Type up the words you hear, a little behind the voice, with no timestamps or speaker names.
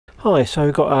Hi, so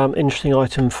we've got an interesting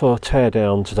item for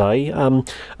teardown today.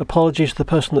 Apologies to the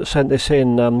person that sent this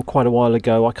in quite a while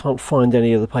ago. I can't find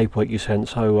any of the paperwork you sent,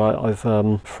 so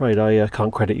I'm afraid I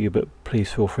can't credit you, but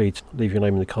please feel free to leave your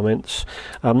name in the comments.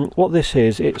 What this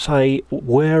is, it's a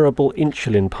wearable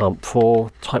insulin pump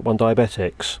for type 1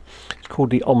 diabetics. It's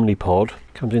called the Omnipod.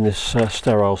 Comes in this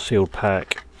sterile sealed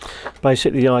pack.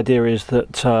 Basically the idea is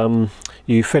that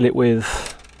you fill it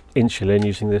with insulin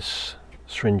using this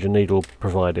syringe and needle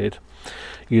provided.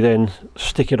 You then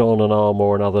stick it on an arm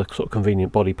or another sort of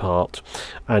convenient body part,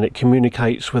 and it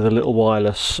communicates with a little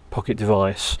wireless pocket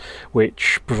device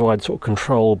which provides sort of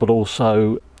control but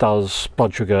also does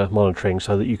blood sugar monitoring,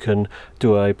 so that you can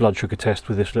do a blood sugar test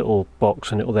with this little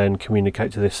box and it will then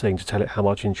communicate to this thing to tell it how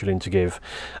much insulin to give.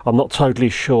 I'm not totally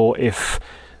sure if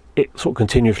it sort of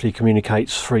continuously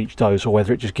communicates for each dose or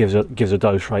whether it just gives a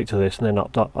dose rate to this and then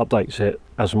updates it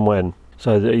as and when.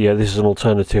 So yeah, this is an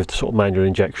alternative to sort of manual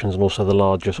injections and also the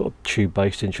larger sort of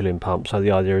tube-based insulin pump. So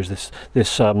the idea is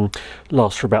this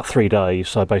lasts for about 3 days.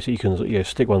 So basically, you can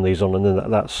stick one of these on, and then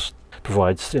that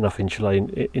provides enough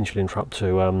insulin for up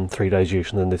to 3 days use,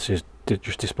 and then this is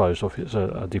just disposed of. It's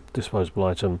a disposable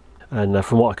item. And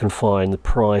from what I can find, the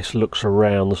price looks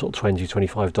around the sort of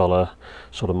 $20–25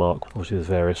 sort of mark. Obviously, there's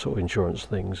various sort of insurance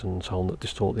things and so on that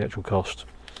distort the actual cost.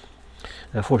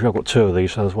 Now, fortunately, I've got 2 of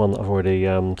these, so there's one that I've already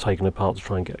taken apart to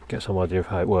try and get some idea of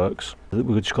how it works.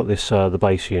 We've just got this the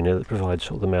base unit that provides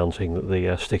sort of the mounting that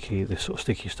the this sort of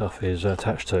sticky stuff is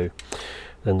attached to.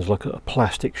 Then there's like a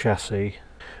plastic chassis.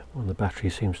 One of the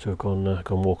batteries seems to have gone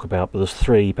walkabout, but there's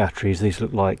 3 batteries. These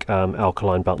look like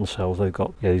alkaline button cells. They've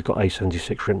got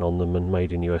A76 written on them and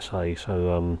made in USA.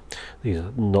 So these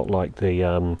are not like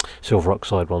the silver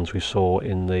oxide ones we saw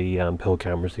in the pill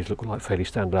cameras. These look like fairly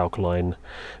standard alkaline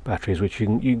batteries, which you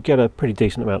can get a pretty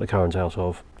decent amount of current out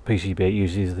of. PCB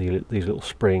uses these little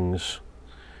springs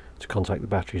to contact the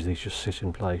batteries. These just sit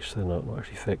in place, they're not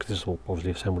actually fixed. This is all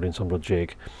obviously assembled in some sort of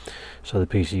jig. So the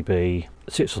PCB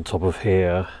sits on top of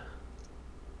here,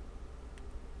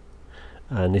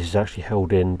 and this is actually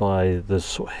held in by the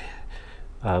sort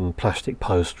of plastic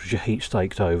post which are heat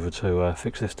staked over to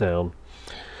fix this down.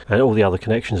 And all the other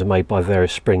connections are made by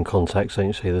various spring contacts. So you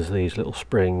can see there's these little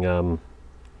spring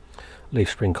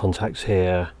leaf spring contacts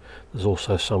here. There's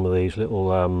also some of these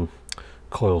little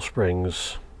coil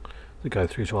springs that go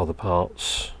through to other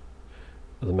parts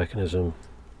of the mechanism.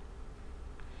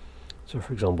 So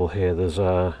for example here there's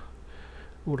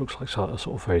what looks like a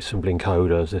sort of very simple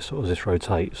encoder. As this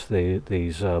rotates,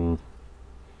 these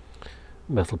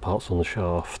metal parts on the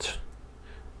shaft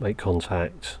make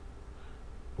contact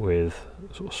with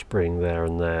sort of spring there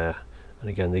and there,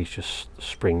 and again these just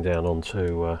spring down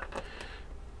onto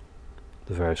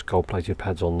the various gold-plated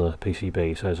pads on the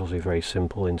PCB. So it's obviously a very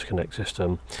simple interconnect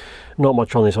system. Not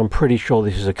much on this. I'm pretty sure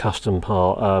this is a custom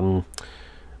part.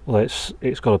 Well,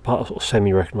 it's got a sort of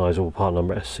semi-recognisable part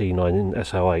number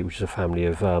SC9SL8, which is a family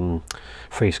of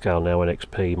Freescale now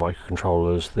NXP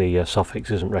microcontrollers. The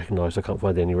suffix isn't recognised. I can't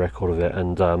find any record of it,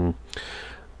 and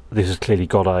this has clearly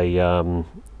got a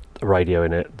radio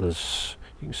in it. You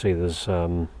can see there's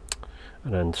an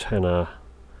antenna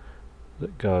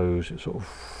that goes. It's sort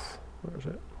of, where is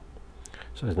it?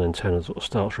 So there's an antenna that sort of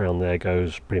starts around there,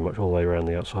 goes pretty much all the way around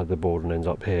the outside of the board and ends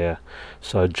up here.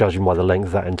 So judging by the length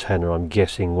of that antenna, I'm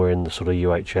guessing we're in the sort of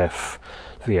UHF,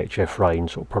 VHF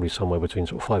range, sort of probably somewhere between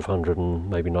sort of 500 and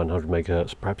maybe 900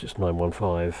 megahertz. Perhaps it's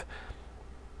 915.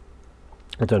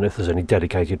 I don't know if there's any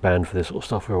dedicated band for this sort of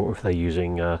stuff, or if they're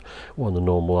using one of the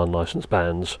normal unlicensed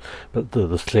bands, but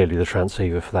there's clearly the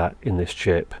transceiver for that in this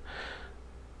chip.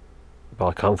 But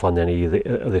I can't find any of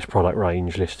this product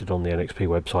range listed on the NXP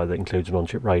website that includes an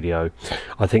on-chip radio.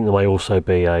 I think there may also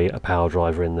be a power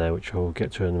driver in there, which I'll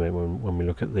get to in a minute when we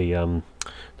look at the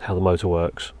how the motor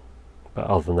works. But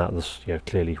other than that, there's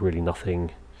clearly really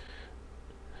nothing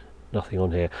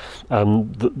on here.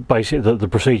 Basically, the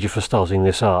procedure for starting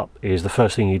this up is the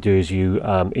first thing you do is you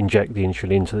inject the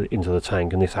insulin into the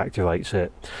tank, and this activates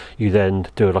it. You then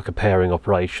do like a pairing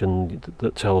operation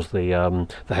that tells the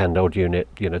handheld unit,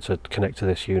 to connect to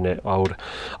this unit. I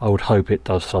would hope it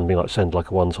does something like send like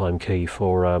a one-time key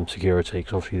for security,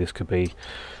 because obviously this could be,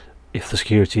 if the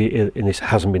security in this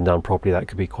hasn't been done properly, that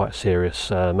could be quite a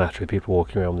serious matter. If people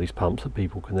walking around with these pumps, that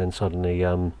people can then suddenly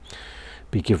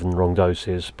be given the wrong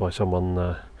doses by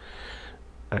someone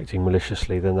acting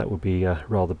maliciously, then that would be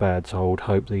rather bad. So I would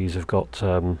hope these have got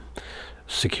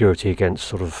security against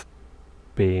sort of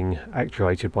being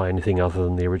actuated by anything other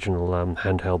than the original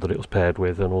handheld that it was paired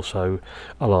with, and also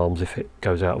alarms if it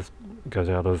goes out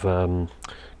of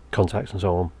contacts and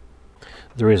so on.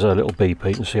 There is a little beeper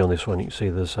you can see on this one. You can see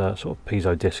there's a sort of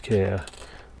piezo disc here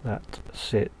that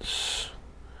sits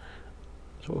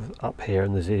sort of up here,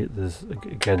 and there's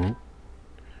again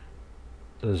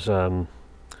there's a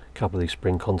couple of these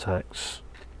spring contacts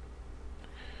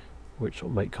which sort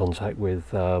of make contact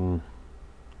with the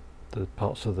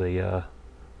parts of the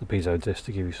piezo disc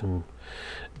to give you some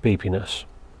beepiness.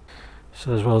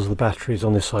 So as well as the batteries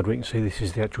on this side, we can see this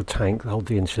is the actual tank that holds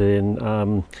the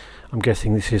insulin. I'm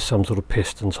guessing this is some sort of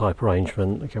piston type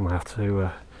arrangement. Again, we'll have to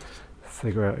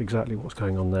figure out exactly what's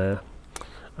going on there.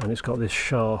 And it's got this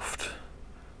shaft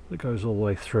that goes all the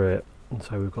way through it, and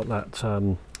so we've got that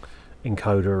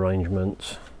encoder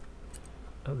arrangement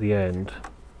at the end.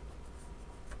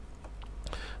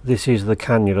 This is the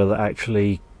cannula that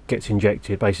actually gets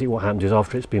injected. Basically what happens is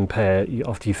after it's been paired,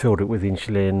 after you filled it with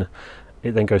insulin,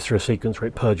 it then goes through a sequence where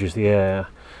it purges the air,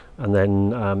 and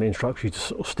then it instructs you to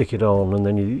sort of stick it on, and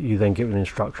then you then give an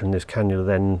instruction. This cannula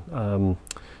then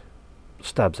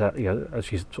stabs out,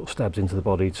 actually sort of stabs into the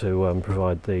body to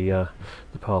provide the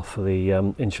path for the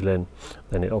insulin.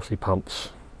 Then it obviously pumps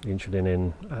the insulin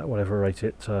in at whatever rate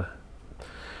it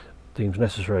deems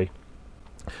necessary.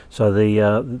 So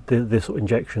this sort of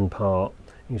injection part,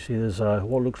 you see there's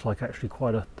what looks like actually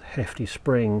quite a hefty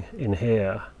spring in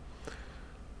here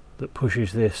that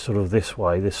pushes this sort of this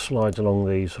way. This slides along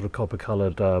these sort of copper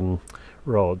coloured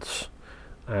rods,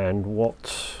 and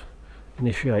what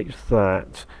initiates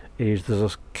that is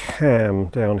there's a cam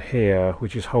down here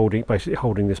which is basically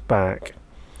holding this back.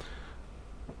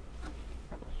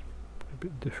 A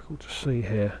bit difficult to see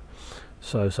here.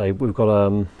 So say we've got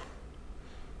a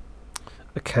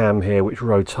cam here which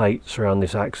rotates around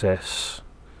this axis.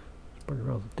 It's probably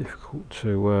rather difficult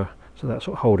to so that's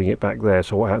sort of holding it back there.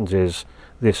 So what happens is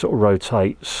this sort of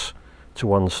rotates to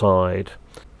one side,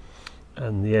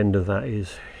 and the end of that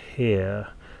is here,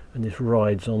 and this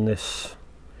rides on this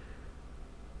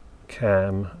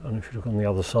cam. And if you look on the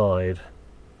other side,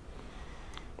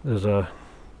 there's a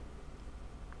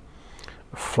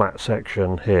flat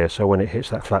section here, so when it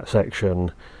hits that flat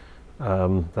section,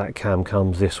 that cam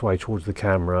comes this way towards the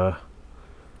camera,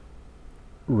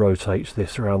 rotates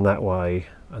this around that way,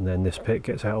 and then this bit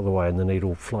gets out of the way, and the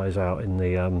needle flies out in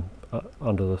the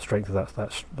under the strength of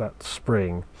that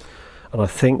spring. And I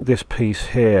think this piece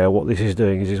here, what this is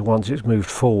doing is once it's moved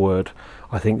forward,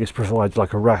 I think this provides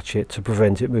like a ratchet to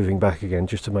prevent it moving back again,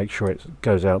 just to make sure it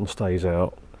goes out and stays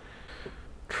out.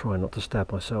 Try not to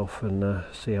stab myself and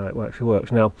see how it actually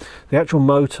works. Now, the actual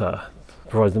motor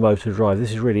provides the motor drive.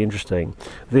 This is really interesting.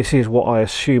 This is what I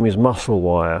assume is muscle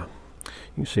wire.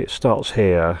 You can see it starts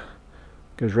here,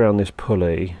 goes around this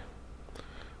pulley,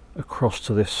 across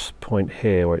to this point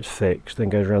here where it's fixed, then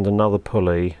goes around another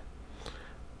pulley,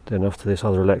 then off to this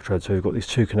other electrode. So we've got these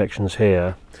two connections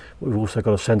here, but we've also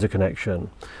got a center connection.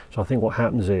 So I think what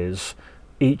happens is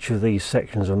each of these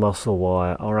sections of muscle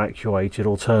wire are actuated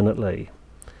alternately.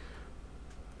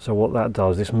 So what that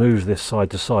does, this moves this side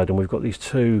to side, and we've got these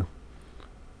two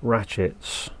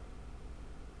ratchets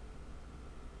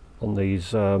on these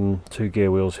two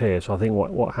gear wheels here. So I think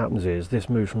what happens is this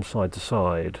moves from side to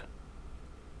side,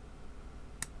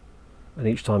 and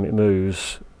each time it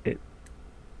moves it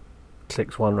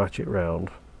clicks one ratchet round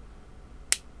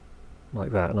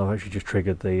like that, and I've actually just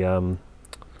triggered the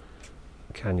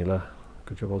cannula.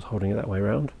 Good job I was holding it that way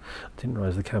around. I didn't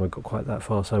realise the camera got quite that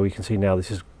far. So we can see now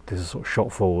this is sort of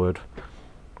shot forward.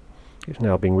 It's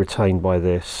now being retained by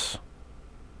this,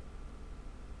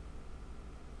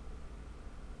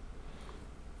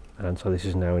 and so this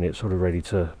is now in its sort of ready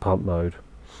to pump mode.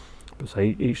 But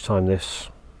say each time this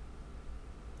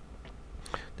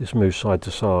moves side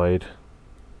to side,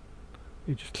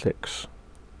 it just clicks.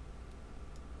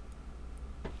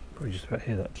 Probably just about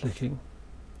hear that clicking,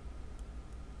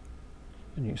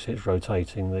 and you can see it's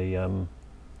rotating the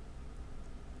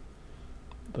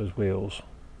those wheels.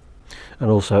 And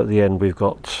also at the end we've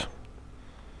got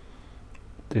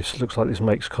this, looks like this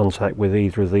makes contact with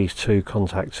either of these two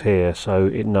contacts here, so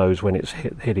it knows when it's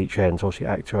hit each end. So obviously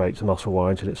it activates the muscle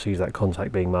wire until it sees that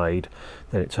contact being made,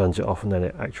 then it turns it off, and then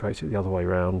it actuates it the other way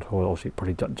around. Or obviously it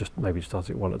probably maybe just does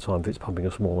it one at a time. If it's pumping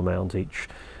a small amount, each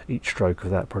stroke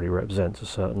of that probably represents a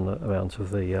certain amount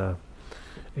of the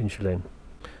insulin.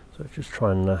 So just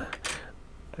try and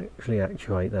actually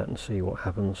actuate that and see what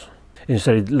happens.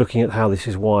 Instead of looking at how this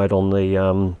is wired on the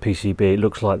PCB, it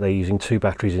looks like they're using two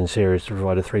batteries in series to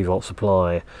provide a 3-volt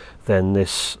supply. Then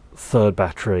this third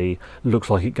battery looks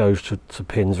like it goes to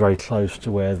pins very close to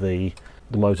where the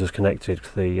motor's connected.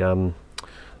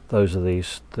 Those are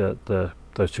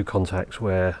those two contacts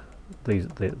where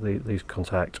these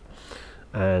contact,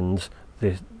 and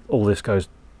all this goes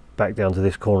back down to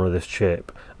this corner of this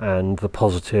chip, and the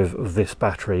positive of this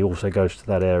battery also goes to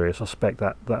that area. So I suspect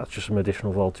that that's just some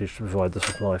additional voltage to provide the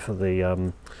supply for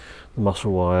the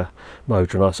muscle wire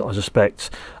motor. And I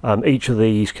suspect each of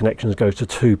these connections goes to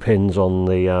 2 pins on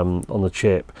the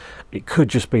chip. It could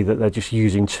just be that they're just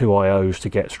using 2 IOs to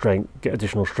get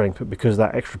additional strength, but because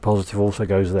that extra positive also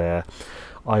goes there,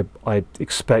 I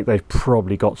expect they've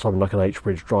probably got something like an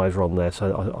H-bridge driver on there.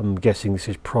 So I'm guessing this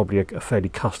is probably a fairly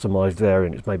customised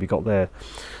variant. It's maybe got their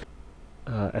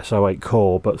SO8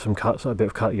 core, but some cuts, a bit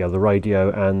of cut. Yeah, the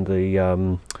radio and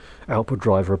the output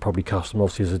driver are probably custom,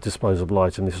 obviously as a disposable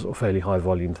item. This is sort of fairly high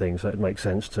volume thing, so it makes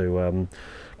sense to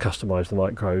customise the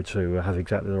micro to have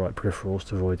exactly the right peripherals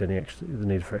to avoid any the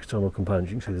need for external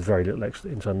components. You can see there's very little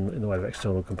in the way of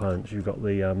external components. You've got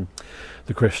the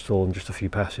crystal and just a few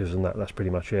passives, and that's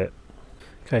pretty much it.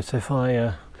 Okay, so if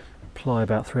I apply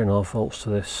about 3.5 volts to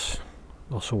this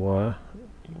muscle wire,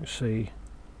 you can see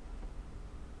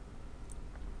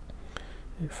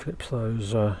it flips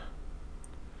those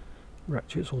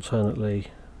ratchets alternately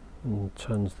and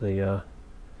turns the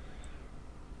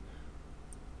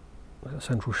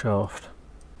central shaft.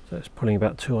 So it's pulling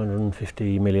about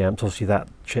 250 milliamps. Obviously that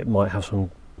chip might have some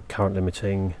current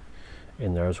limiting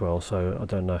in there as well, so I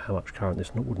don't know how much current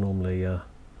this would normally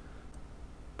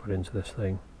put into this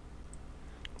thing.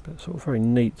 But it's sort of a very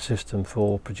neat system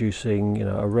for producing, you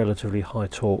know, a relatively high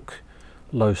torque,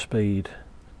 low speed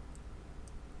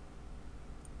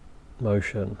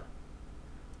motion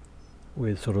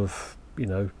with sort of, you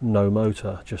know, no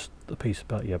motor, just a piece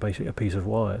of, yeah, basically a piece of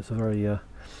wire. It's a very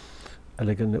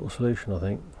elegant little solution, I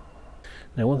think.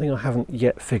 Now, one thing I haven't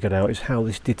yet figured out is how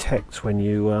this detects when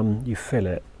you fill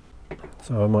it.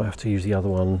 So I might have to use the other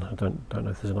one. I don't know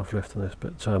if there's enough left in this,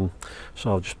 but so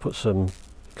I'll just put some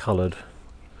coloured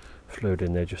fluid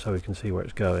in there just so we can see where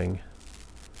it's going.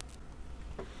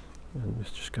 And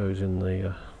this just goes in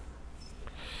the.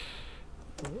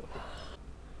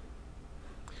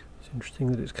 It's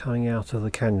interesting that it's coming out of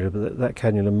the cannula, but that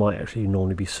cannula might actually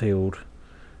normally be sealed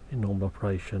in normal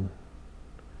operation.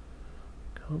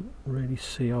 Can't really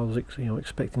see. I was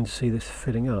expecting to see this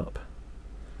filling up.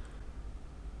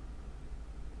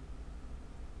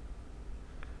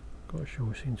 Quite sure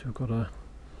we seem to have got a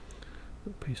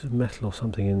piece of metal or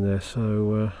something in there,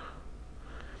 so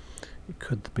it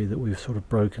could be that we've sort of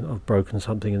broken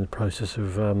something in the process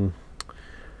of.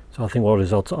 So I think what it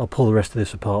is, I'll pull the rest of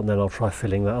this apart and then I'll try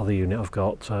filling that other unit I've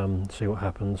got, see what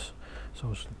happens. So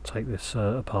I'll just take this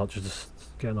apart just to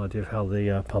get an idea of how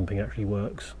the pumping actually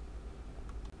works.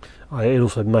 It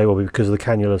also may well be because the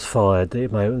cannula's fired,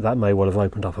 that may well have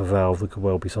opened up a valve. There could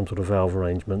well be some sort of valve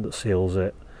arrangement that seals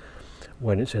it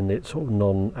when it's in its sort of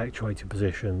non-actuated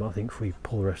position. But I think if we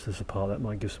pull the rest of this apart, that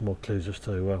might give some more clues as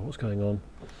to what's going on.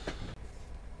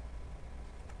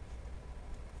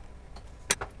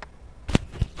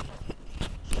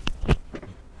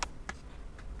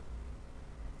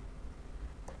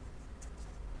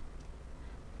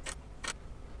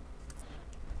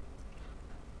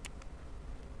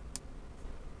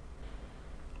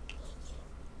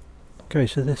 Okay,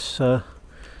 so this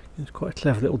is quite a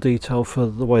clever little detail for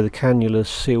the way the cannula is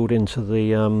sealed into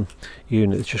the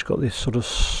unit. It's just got this sort of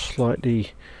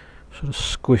slightly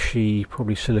squishy,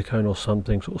 probably silicone or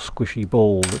something, sort of squishy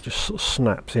ball that just sort of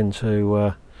snaps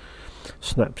into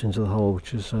the hole,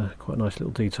 which is quite a nice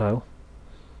little detail.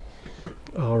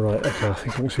 Alright, okay, I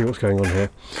think I can see what's going on here.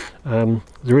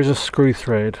 There is a screw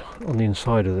thread on the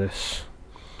inside of this,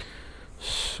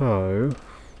 so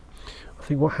I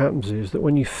think what happens is that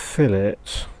when you fill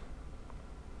it,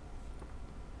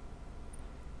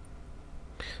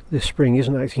 this spring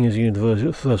isn't acting as a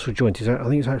universal joint. I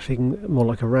think it's actually more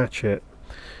like a ratchet,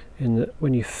 in that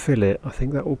when you fill it, I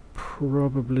think that will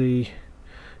probably,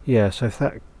 yeah, so if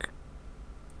that's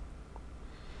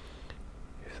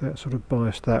sort of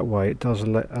biased that way, it does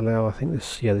allow, I think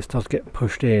this, yeah, this does get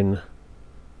pushed in,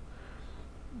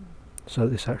 so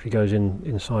this actually goes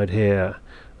inside here.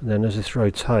 And then as this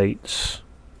rotates,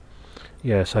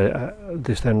 yeah, so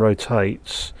this then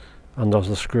rotates, undoes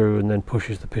the screw and then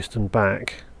pushes the piston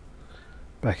back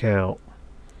out.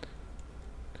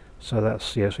 So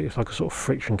that's, yeah, so it's like a sort of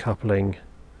friction coupling.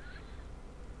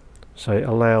 So it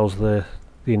allows the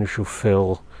initial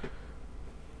fill,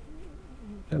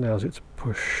 allows it to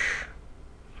push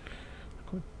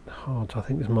quite hard. I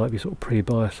think this might be sort of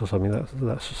pre-biased or something.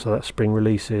 So that spring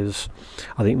releases.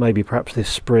 I think maybe perhaps this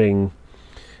spring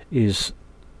is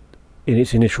in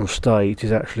its initial state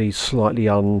is actually slightly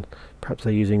perhaps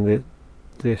they're using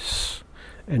this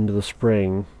end of the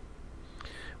spring. I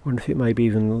wonder if it maybe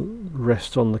even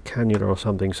rests on the cannula or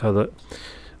something, so that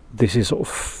this is sort of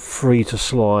free to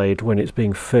slide when it's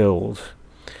being filled,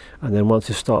 and then once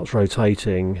it starts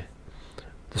rotating,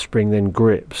 the spring then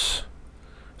grips.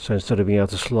 So instead of being able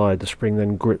to slide, the spring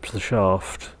then grips the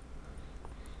shaft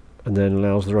and then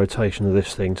allows the rotation of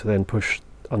this thing to then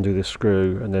undo this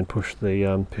screw and then push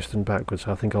the piston backwards.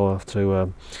 So I think I'll have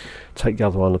to take the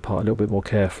other one apart a little bit more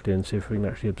carefully and see if we can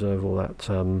actually observe all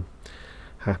that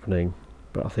happening.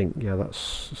 But I think, yeah,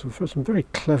 that's some very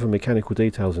clever mechanical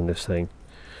details in this thing.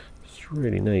 It's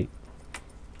really neat.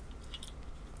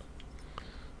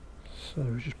 So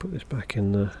we'll just put this back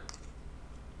in the...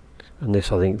 And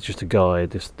this, I think, is just a guide.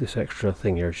 This extra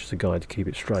thing here is just a guide to keep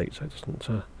it straight, so it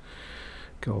doesn't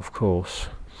go off course.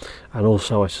 And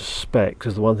also, I suspect,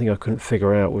 because the one thing I couldn't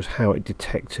figure out was how it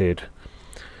detected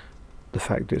the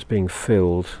fact that it's being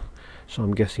filled. So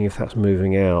I'm guessing if that's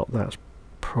moving out, that's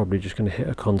probably just going to hit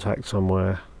a contact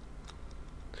somewhere.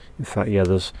 In fact, yeah,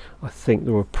 I think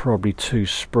there were probably 2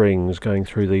 springs going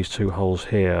through these 2 holes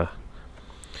here.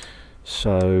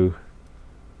 So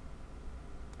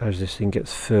as this thing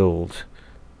gets filled,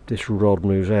 this rod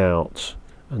moves out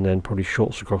and then probably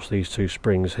shorts across these 2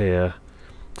 springs here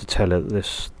to tell it that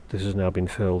this has now been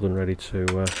filled and ready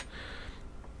to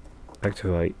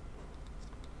activate.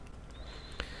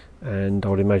 And I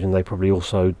would imagine they probably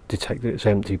also detect that it's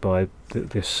empty by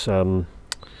this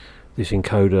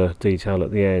encoder detail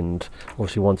at the end.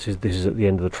 Obviously, once this is at the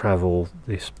end of the travel,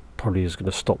 this probably is going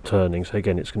to stop turning. So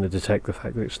again, it's going to detect the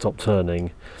fact that it's stopped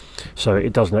turning. So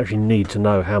it doesn't actually need to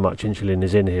know how much insulin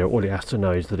is in here. All it has to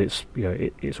know is that it's, you know,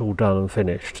 it's all done and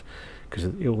finished, because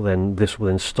this will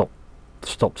then stop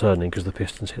turning because the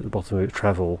pistons hit the bottom of its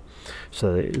travel.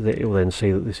 So it will then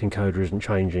see that this encoder isn't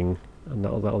changing, and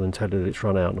that'll then tell it that it's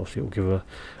run out, and obviously it will give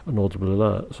an audible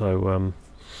alert. So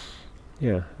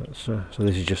yeah, so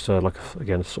this is just like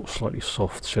again a sort of slightly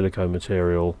soft silicone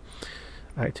material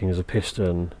acting as a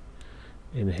piston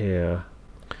in here.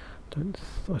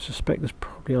 I suspect there's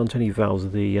probably aren't any valves.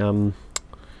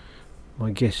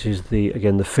 My guess is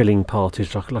the filling part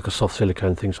is like a soft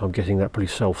silicone thing, so I'm guessing that probably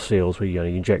self-seals, where you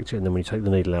inject it and then when you take the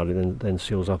needle out it then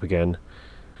seals up again.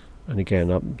 And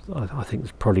again, I think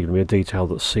there's probably going to be a detail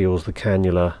that seals the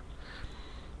cannula.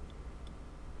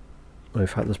 In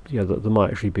fact, there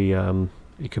might actually be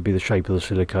it could be the shape of the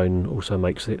silicone also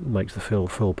makes the fill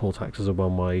port act as a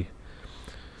one-way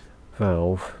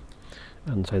valve,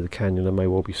 and so the cannula may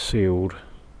well be sealed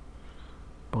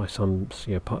by some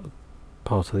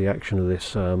part of the action of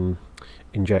this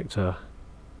injector.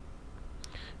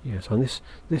 Yes, and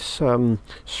this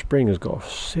spring has got a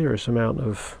serious amount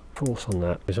of force on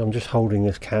that. So I'm just holding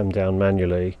this cam down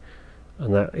manually,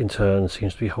 and that in turn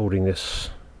seems to be holding this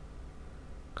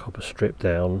copper strip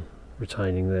down,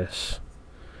 retaining this.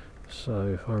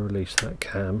 So if I release that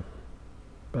cam,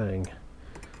 bang,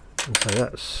 and so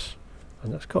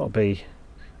that's got to be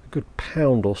a good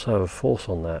pound or so of force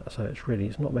on that. So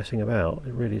it's not messing about.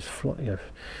 It really is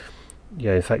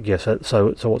yeah, in fact, yes.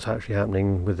 So what's actually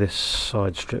happening with this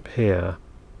side strip here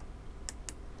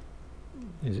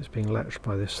is it's being latched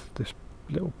by this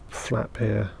little flap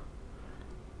here.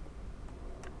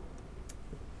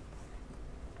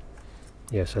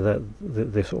 Yeah, so that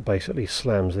this sort of basically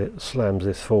slams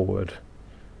this forward.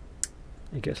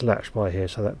 It gets latched by here,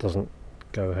 so that doesn't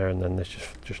go here, and then this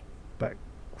just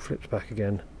flips back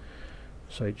again.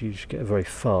 So you just get a very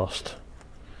fast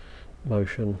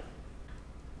motion.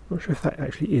 I'm not sure if that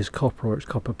actually is copper or it's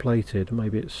copper plated.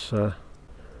 Maybe it's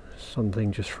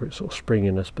something just for its sort of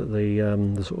springiness, but the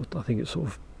sort of, I think it's sort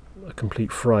of a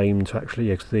complete frame to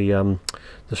actually, the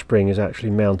spring is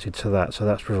actually mounted to that, so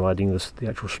that's providing the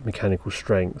actual mechanical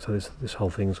strength. So this whole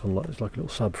thing's on it's like a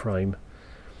little subframe,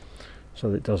 so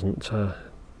that it doesn't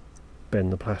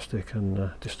bend the plastic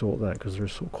and distort that, because there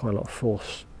is sort of quite a lot of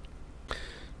force.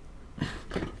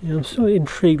 Yeah, I'm still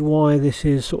intrigued why this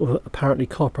is sort of apparently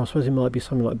copper. I suppose it might be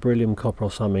something like beryllium copper or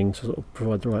something to sort of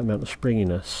provide the right amount of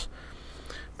springiness.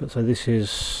 But so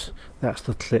that's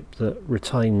the clip that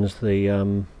retains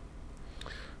the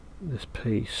this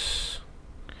piece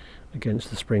against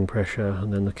the spring pressure,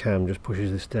 and then the cam just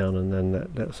pushes this down, and then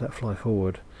that lets that fly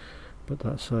forward. But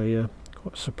that's a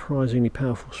quite surprisingly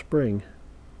powerful spring.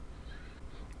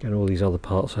 Again, all these other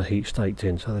parts are heat staked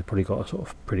in, so they've probably got a sort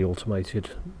of pretty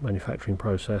automated manufacturing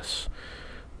process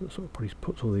that sort of probably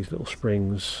puts all these little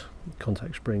springs,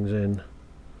 contact springs in.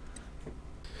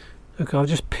 Okay, I've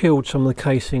just peeled some of the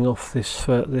casing off this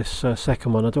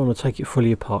second one. I don't want to take it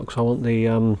fully apart because I want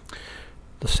the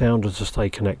sounder to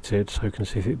stay connected, so we can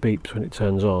see if it beeps when it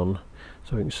turns on.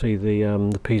 So we can see the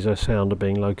piezo sounder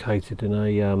being located in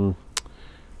a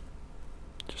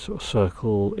just sort of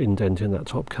circle indent in that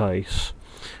top case.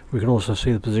 We can also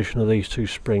see the position of these 2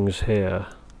 springs here.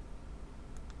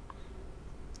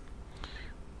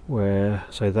 where,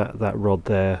 so that rod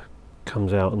there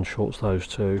comes out and shorts those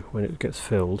two when it gets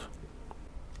filled.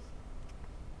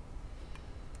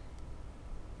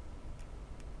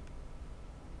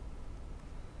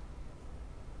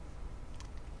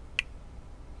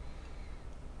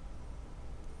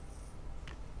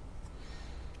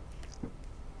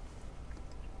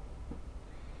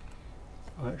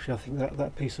 Actually, I think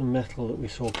that piece of metal that we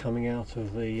saw coming out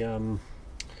of the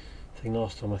thing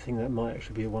last time, I think that might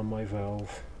actually be a one-way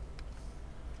valve.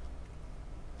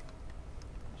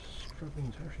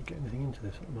 Struggling to actually get anything into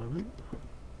this at the moment.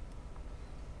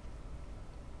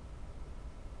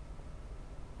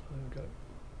 There we go.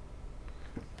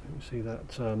 You can see that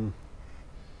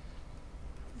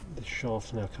this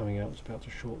shaft's now coming out. It's about to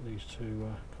short these two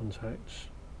contacts.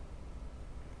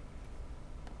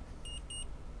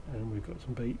 And we've got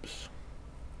some beeps,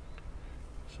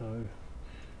 so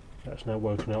that's now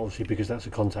woken out, obviously because that's a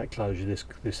contact closure. This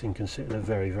thing can sit in a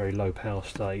very, very low power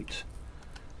state. Just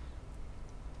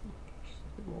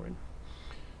a bit more in.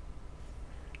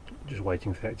 Just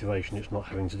waiting for the activation. It's not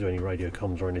having to do any radio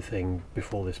comms or anything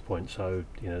before this point, so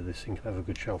you know this thing can have a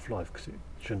good shelf life because it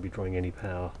shouldn't be drawing any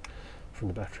power from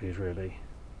the batteries really.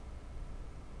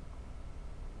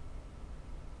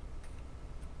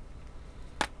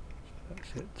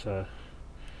 It sort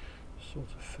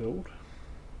of filled.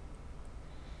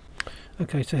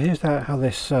 Okay, so here's how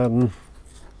this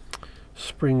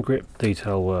spring grip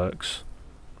detail works.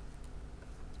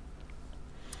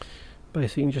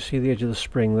 Basically, you can just see the edge of the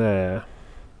spring there,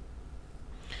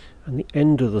 and the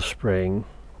end of the spring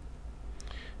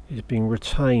is being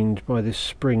retained by this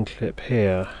spring clip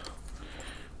here,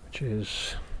 which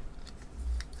is,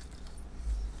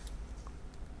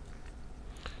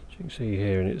 as you can see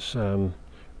here, in its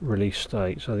release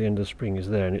state. So the end of the spring is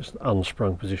there and its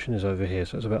unsprung position is over here,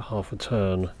 so it's about half a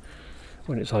turn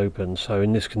when it's open. So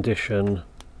in this condition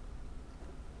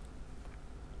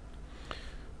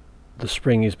the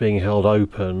spring is being held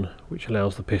open, which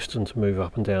allows the piston to move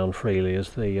up and down freely as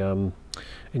the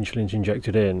insulin's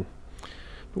injected in.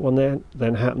 But what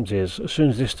then happens is, as soon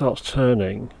as this starts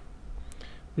turning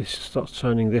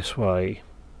this way,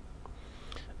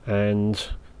 and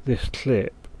this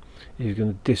clip is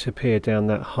going to disappear down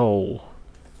that hole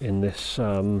in this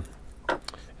end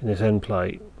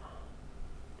plate.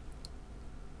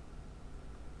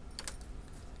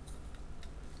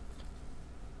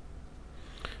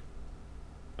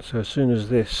 So as soon as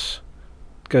this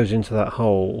goes into that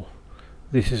hole,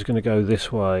 this is going to go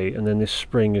this way, and then this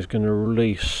spring is going to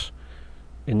release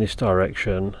in this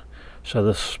direction. So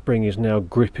the spring is now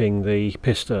gripping the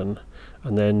piston,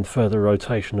 and then further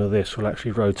rotation of this will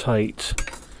actually rotate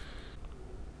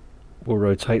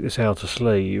this outer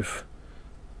sleeve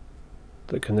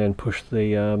that can then push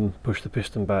the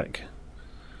piston back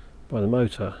by the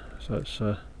motor. So it's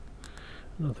another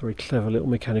very clever little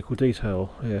mechanical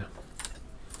detail here.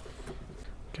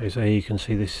 Okay, so here you can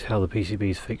see this is how the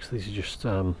PCB is fixed. This is just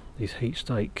these heat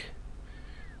stake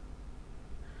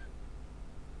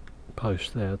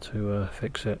posts there to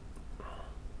fix it.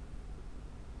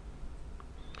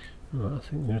 Right, I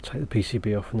think I'm going to take the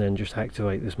PCB off and then just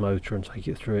activate this motor and take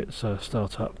it through its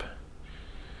startup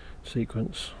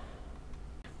sequence.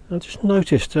 I just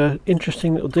noticed an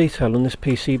interesting little detail on this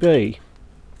PCB.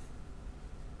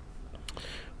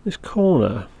 This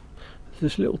corner, there's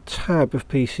this little tab of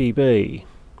PCB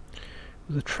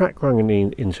with a track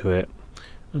running into it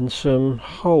and some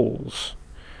holes.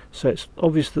 So it's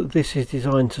obvious that this is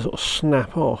designed to sort of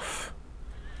snap off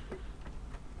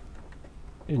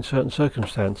in certain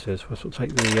circumstances. If I sort of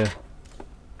take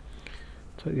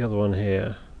the other one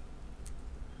here,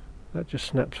 that just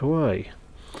snaps away.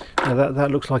 Now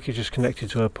that looks like it's just connected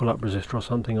to a pull-up resistor or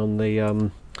something on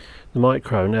the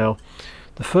micro. Now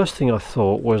the first thing I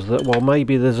thought was that, well,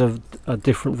 maybe there's a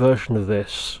different version of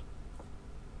this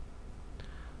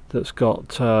that's got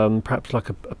perhaps like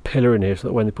a pillar in here, so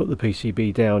that when they put the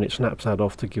PCB down it snaps that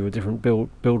off to give a different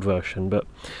build version. But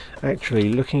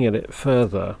actually, looking at it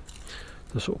further,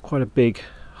 there's sort of quite a big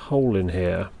hole in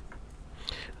here,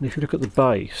 and if you look at the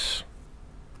base,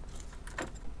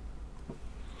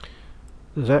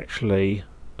 there's actually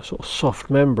a sort of soft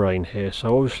membrane here.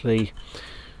 So obviously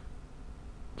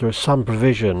there is some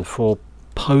provision for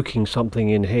poking something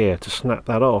in here to snap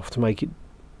that off, to make it,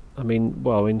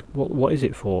 what is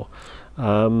it for?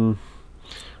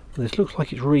 This looks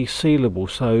like it's resealable,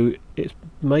 so it's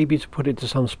maybe to put it to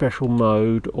some special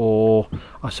mode, or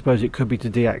I suppose it could be to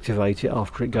deactivate it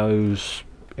after it goes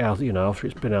out, after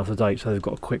it's been out of date, so they've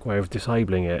got a quick way of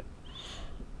disabling it.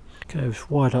 Okay, I've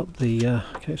wired up the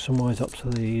get some wires up to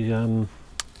the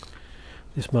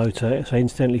This motor, so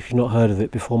incidentally, if you've not heard of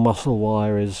it before, muscle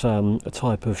wire is a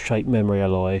type of shape memory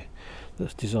alloy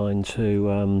that's designed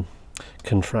to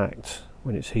contract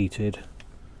when it's heated.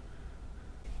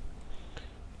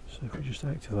 So if we just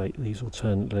activate these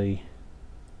alternately,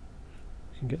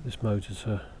 we can get this motor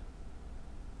to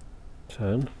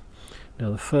turn.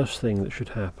 Now the first thing that should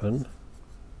happen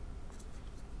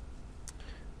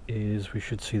is we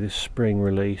should see this spring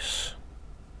release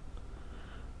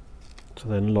to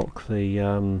then lock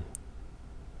the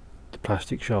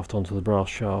plastic shaft onto the brass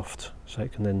shaft, so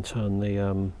it can then turn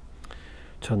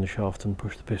the shaft and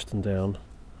push the piston down.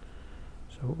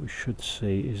 So what we should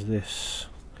see is this.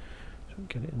 So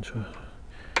get it into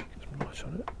get some light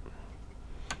on it.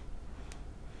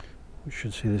 We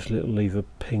should see this little lever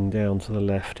ping down to the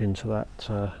left into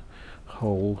that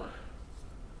hole.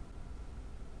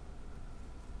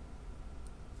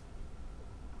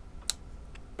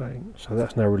 Bang. So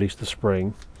that's now released the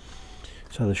spring.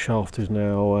 So the shaft is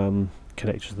now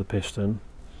connected to the piston.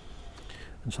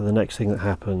 And so the next thing that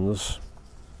happens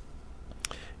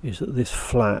is that this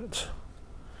flat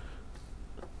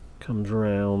comes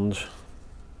round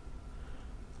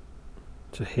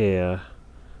to here,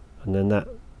 and then that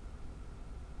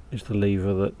is the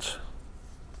lever that's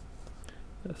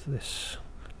this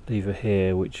lever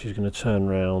here, which is going to turn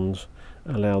round,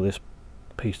 allow this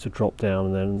piece to drop down,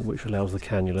 and then which allows the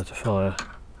cannula to fire.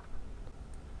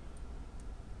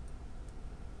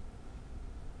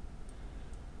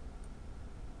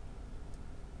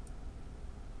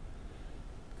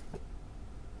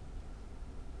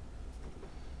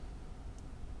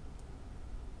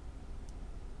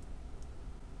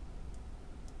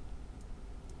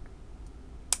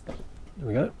 There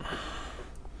we go.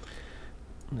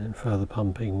 And then further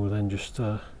pumping will then just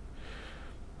cause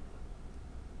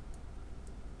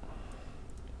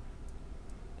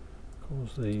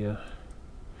the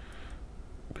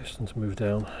piston to move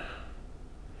down.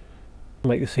 To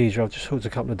make this easier, I've just hooked a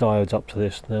couple of diodes up to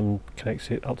this and then connects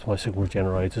it up to my signal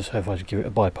generator, so if I give it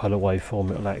a bipolar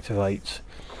waveform, it will activate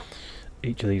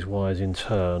each of these wires in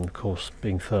turn. Of course,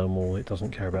 being thermal, it doesn't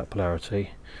care about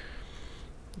polarity.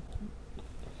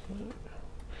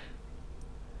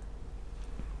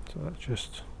 So that's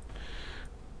just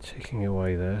ticking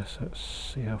away there, so let's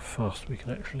see how fast we can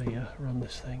actually run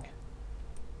this thing.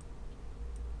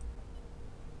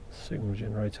 The signal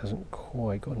generator hasn't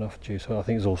quite got enough juice, so I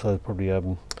think it's also probably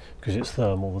because it's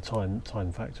thermal, the time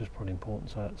factor is probably important,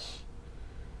 so that's,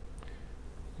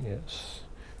 yeah, it's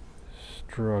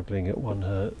struggling at 1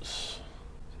 Hertz.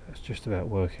 So it's just about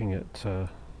working at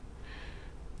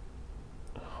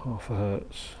half a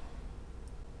Hertz.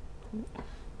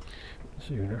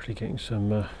 So you're actually getting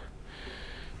some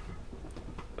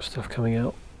stuff coming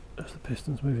out as the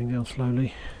piston's moving down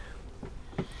slowly.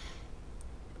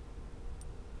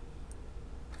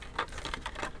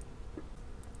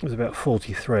 There's about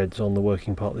 40 threads on the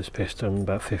working part of this piston,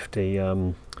 about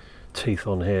 50 teeth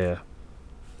on here.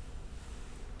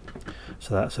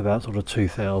 So that's about sort of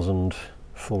 2,000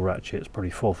 full ratchets,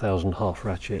 probably 4,000 half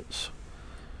ratchets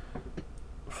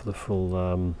for the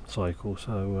full cycle.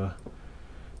 So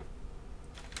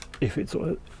if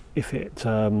it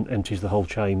empties the whole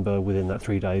chamber within that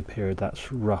 3-day period,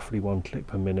 that's roughly 1 click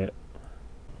per minute.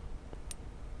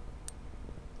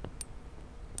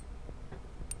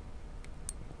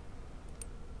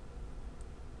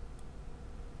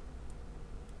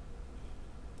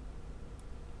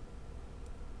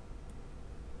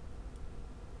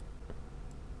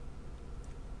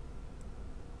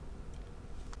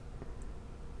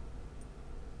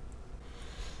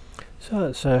 So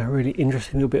that's a really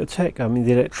interesting little bit of tech. I mean,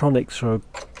 the electronics are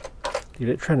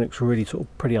really sort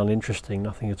of pretty uninteresting,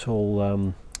 nothing at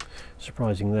all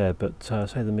surprising there. But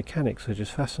say the mechanics are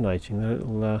just fascinating. The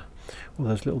little, all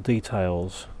those little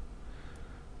details,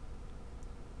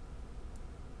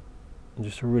 and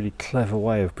just a really clever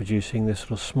way of producing this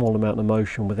sort of small amount of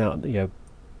motion without, you know,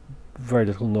 very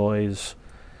little noise,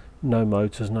 no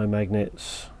motors, no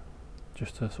magnets.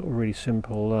 Just a sort of really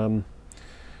simple.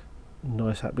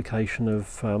 Nice application of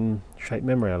shape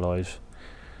memory alloys.